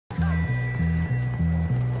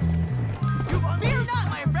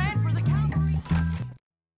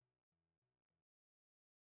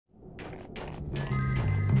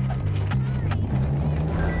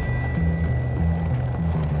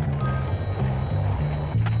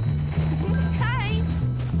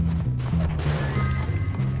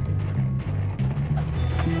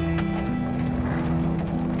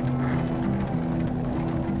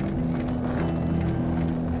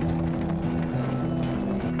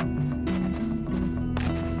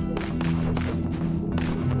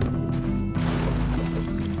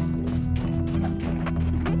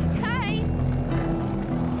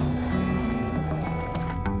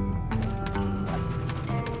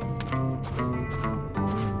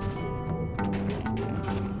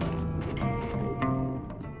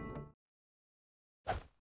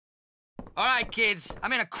kids.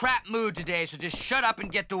 I'm in a crap mood today, so just shut up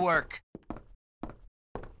and get to work.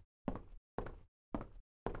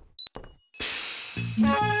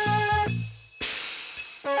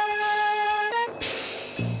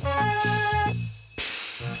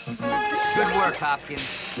 Good work, Hopkins.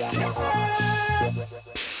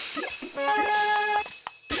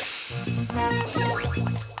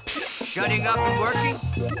 Shutting up and working,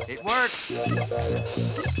 it works.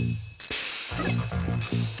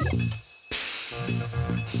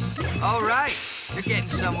 All right, you're getting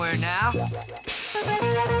somewhere now.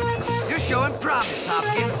 You're showing promise,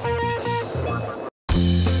 Hopkins.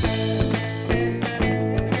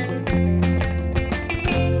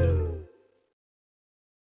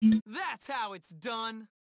 That's how it's done.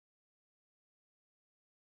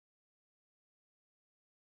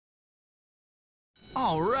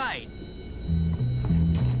 All right.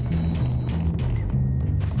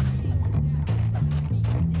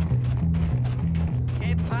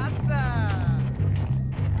 ¿Qué pasa?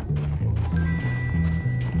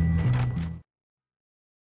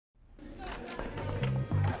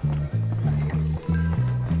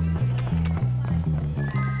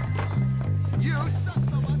 You suck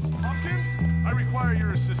so much. Hopkins, I require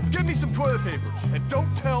your assistance. Give me some toilet paper, and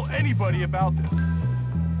don't tell anybody about this.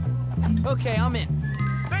 Okay, I'm in.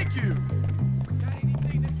 Thank you. Got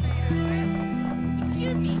anything to say to this?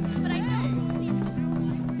 Excuse me, but I know.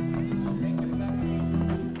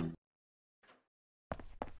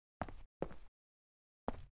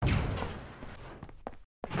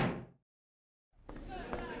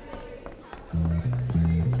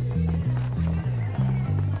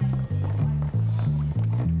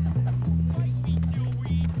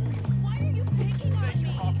 Thank you,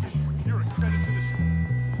 Hopkins. You're a credit to the school.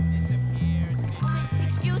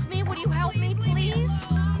 Excuse me, would you help me, please?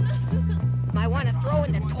 I want to throw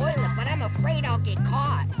in the toilet, but I'm afraid I'll get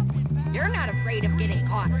caught. You're not afraid of getting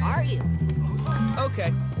caught, are you?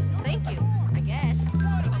 Okay. Thank you, I guess.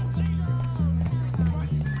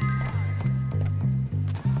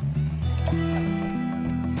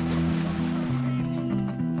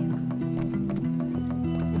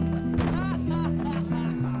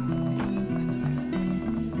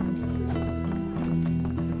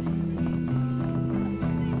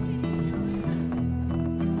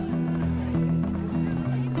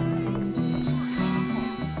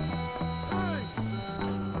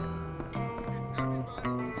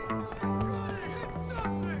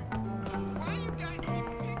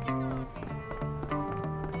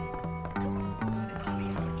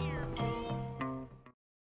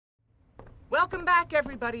 Welcome back,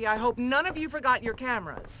 everybody. I hope none of you forgot your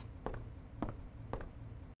cameras.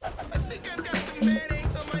 I think I've got some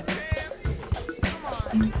mayonnaise on my pants. Come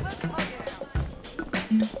on, let's hug it out.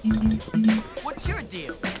 What's your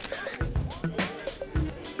deal?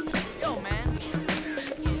 Yo, man.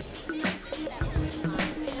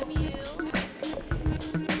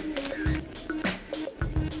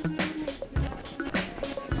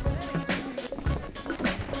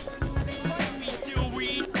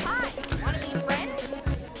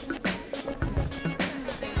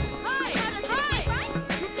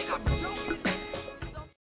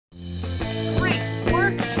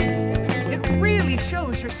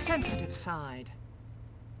 Shows your sensitive side.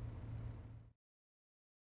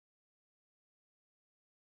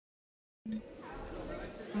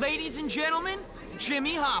 Ladies and gentlemen,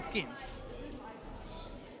 Jimmy Hopkins.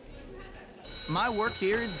 My work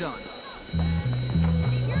here is done.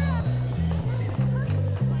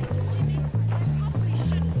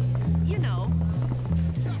 You know.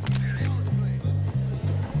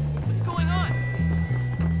 What's going on?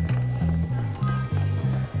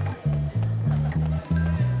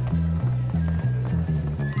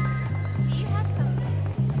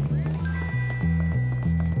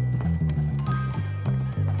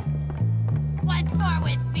 Once more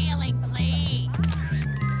with feeling, please.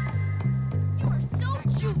 You are so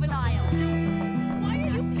juvenile. Why are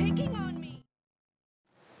you picking on me?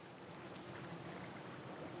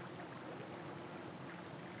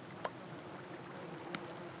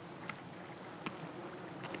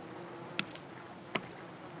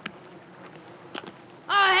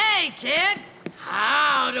 Oh, hey, kid!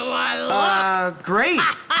 How do I look? Great.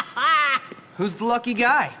 Who's the lucky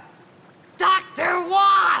guy? Dr.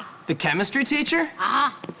 Watts! The chemistry teacher?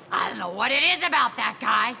 I don't know what it is about that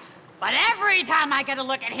guy, but every time I get a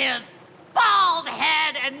look at his bald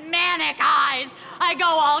head and manic eyes, I go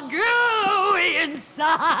all gooey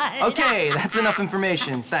inside. Okay, that's enough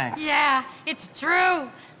information, thanks. Yeah, it's true.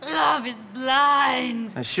 Love is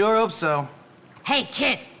blind. I sure hope so. Hey,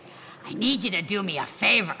 kid, I need you to do me a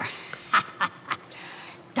favor.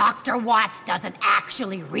 Dr. Watts doesn't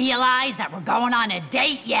actually realize that we're going on a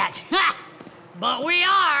date yet. But we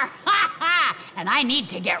are! And I need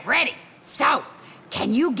to get ready. So,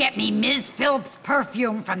 can you get me Ms. Phillips'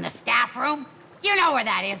 perfume from the staff room? You know where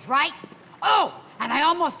that is, right? Oh, and I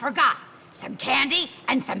almost forgot. Some candy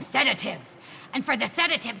and some sedatives. And for the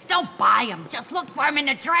sedatives, don't buy them. Just look for them in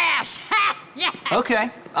the trash. Yeah. Okay,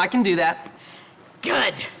 I can do that.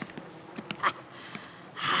 Good.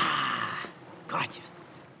 Gorgeous.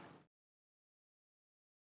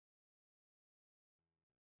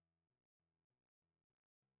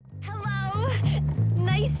 Hello.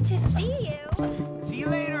 Nice to see you. See you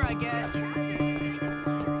later, I guess.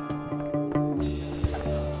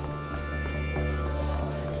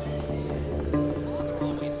 Father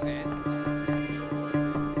always said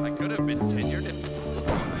I could have been tenured if...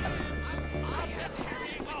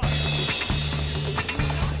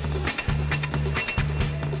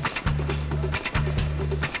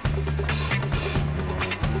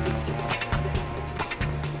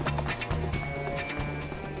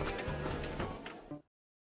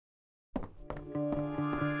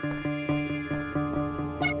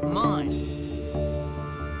 Mine.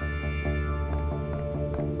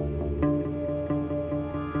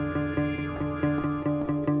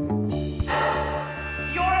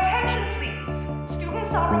 Your attention, please.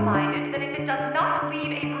 Students are reminded that if it does not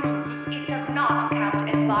leave a bruise, it does not count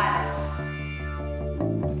as violence.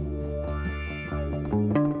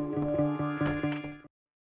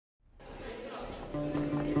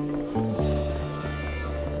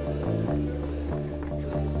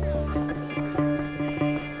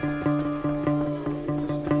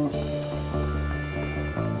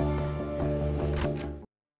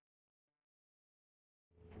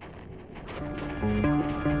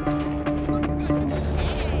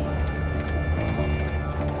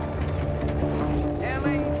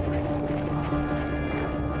 Ellie.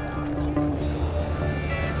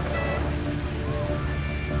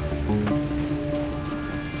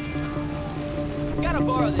 Gotta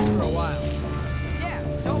borrow this for a while. Yeah,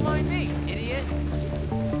 don't mind me, idiot.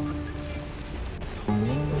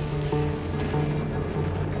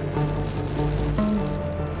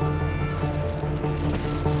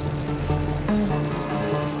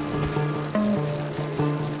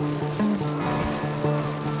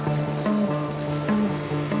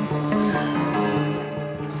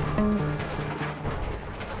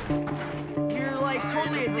 You're like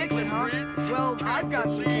totally addicted, huh? Well, I've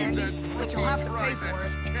got some candy, but you'll have to pay for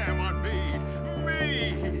it. Scam on me!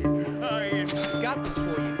 Me! I... Got this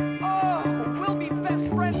for you. Oh, we'll be best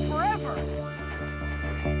friends forever.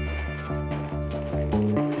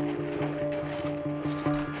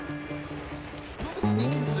 You ever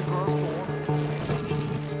sneak into the girls' dorm?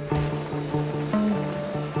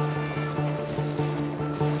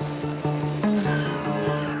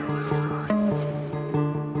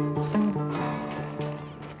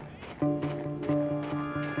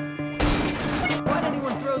 Why'd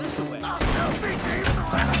anyone throw this away?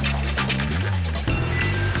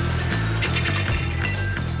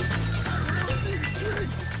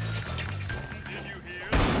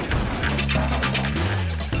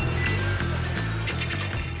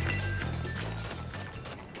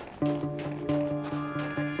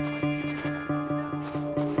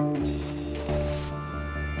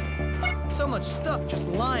 So much stuff just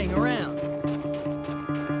lying around.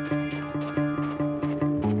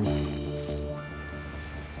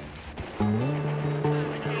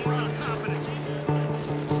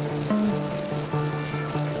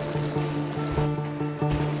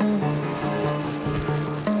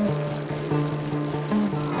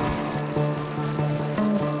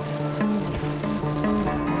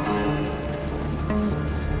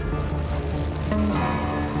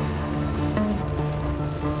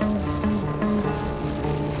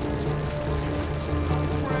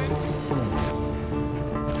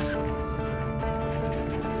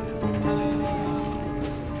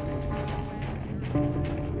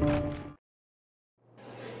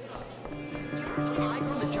 Hide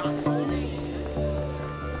from the jocks all day.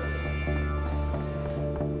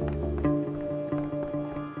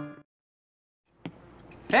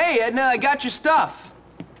 Hey, Edna, I got your stuff.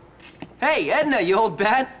 Hey, Edna, you old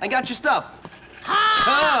bat, I got your stuff.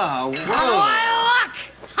 Oh, whoa. What luck!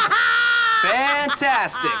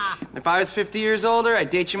 Fantastic. If I was 50 years older, I'd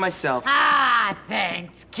date you myself. Ah,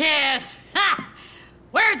 thanks, kid.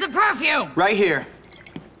 Where's the perfume? Right here.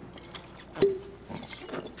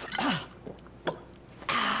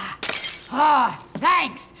 Oh,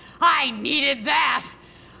 thanks. I needed that.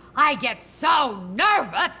 I get so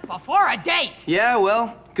nervous before a date. Yeah,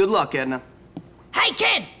 well, good luck, Edna. Hey,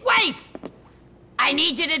 kid, wait! I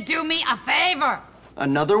need you to do me a favor.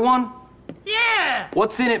 Another one? Yeah!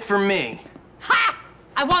 What's in it for me? Ha!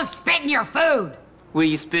 I won't spit in your food! Will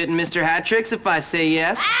you spit in Mr. Hattricks if I say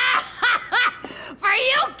yes? For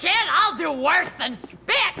you, kid, I'll do worse than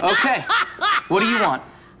spit! Okay. What do you want?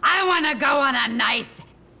 I want to go on a nice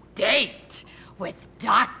date with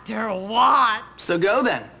Dr. Watt. So go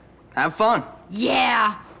then. Have fun.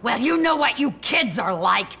 Yeah, well, you know what you kids are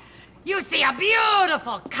like. You see a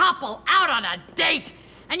beautiful couple out on a date,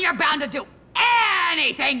 and you're bound to do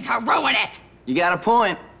anything to ruin it. You got a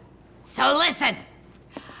point. So listen,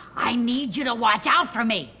 I need you to watch out for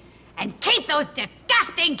me, and keep those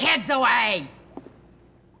disgusting kids away.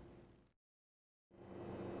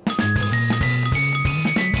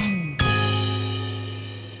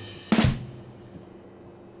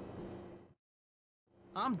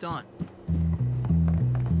 I'm done.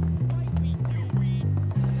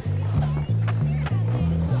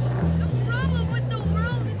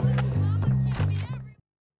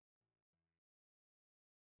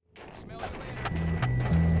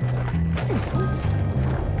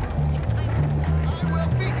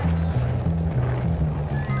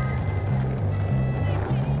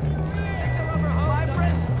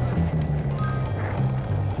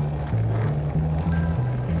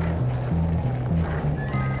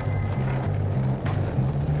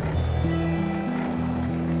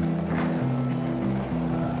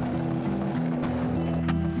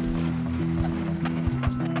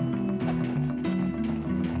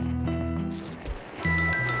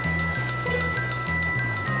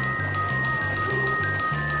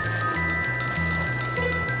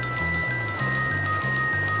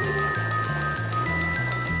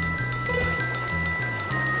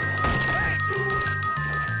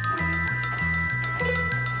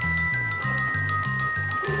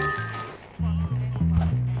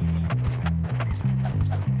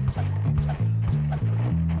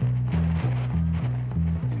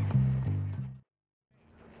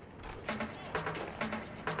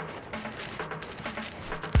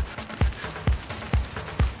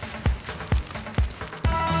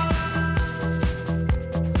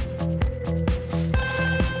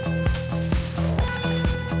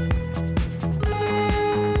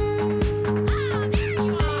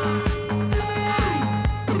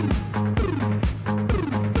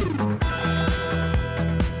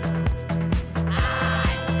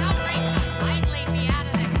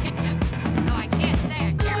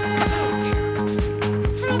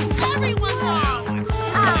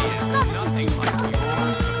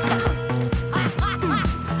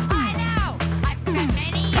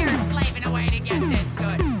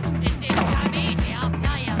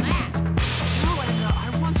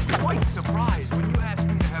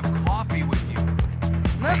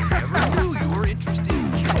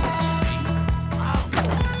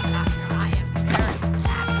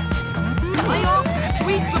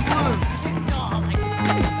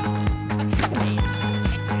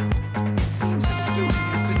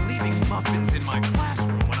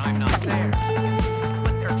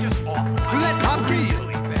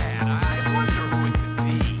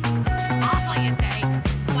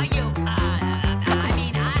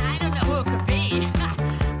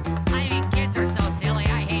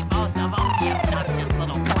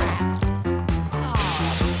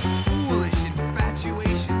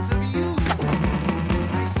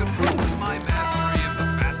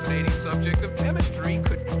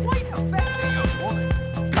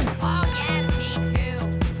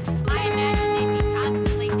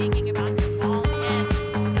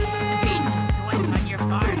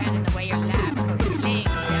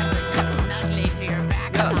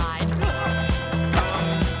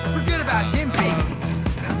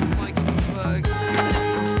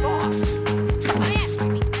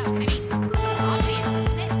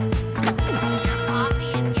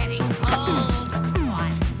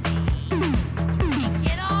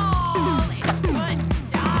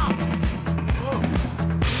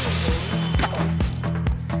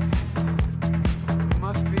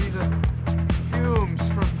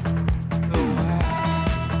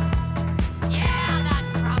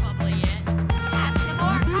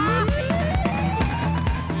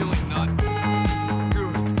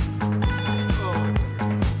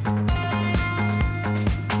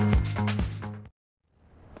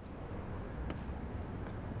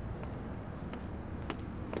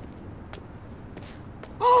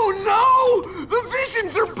 The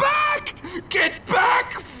visions are back! Get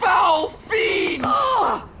back, foul fiends!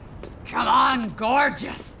 Oh, come on,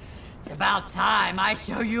 gorgeous. It's about time I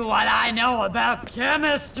show you what I know about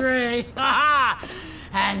chemistry.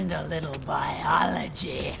 And a little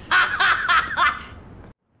biology.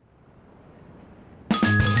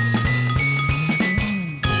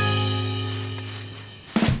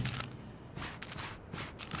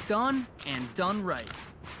 done and done right.